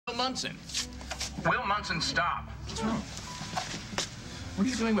Munson. Will Munson, stop. What's wrong? What are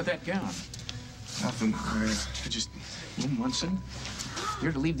you doing with that gown? Nothing. I just... Will Munson,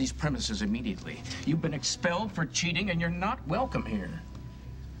 you're to leave these premises immediately. You've been expelled for cheating, and you're not welcome here.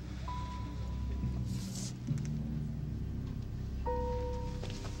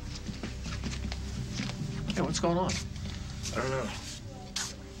 Hey, what's going on? I don't know.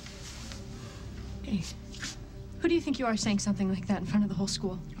 Hey, who do you think you are saying something like that in front of the whole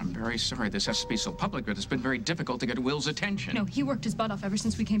school? I'm very sorry this has to be so public, but it's been very difficult to get Will's attention. No, he worked his butt off ever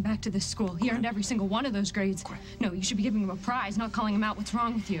since we came back to this school. He earned every single one of those grades. Quiet. No, you should be giving him a prize, not calling him out. What's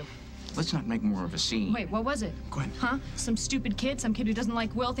wrong with you? Let's not make more of a scene. Wait, what was it? Gwen. Huh? Some stupid kid, some kid who doesn't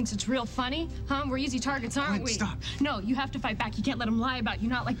like Will, thinks it's real funny? Huh? We're easy targets, aren't Gwen, we? stop. No, you have to fight back. You can't let him lie about you.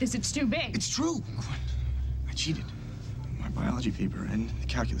 Not like this. It's too big. It's true. Gwen, I cheated. My biology paper and the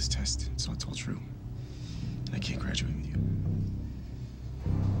calculus test, so it's all true. And I can't graduate with you.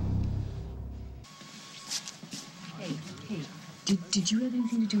 Hey, did you have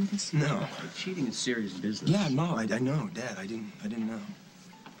anything to do with this? No. Cheating is serious business. Yeah, no, I know, Dad. I didn't know.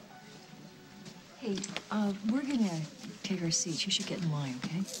 Hey, we're gonna take our seats. You should get in line,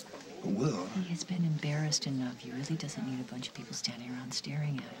 okay? But Will. He has been embarrassed enough. He really doesn't need a bunch of people standing around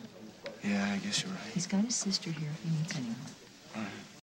staring at him. Yeah, I guess you're right. He's got his sister here if he needs anyone. All right.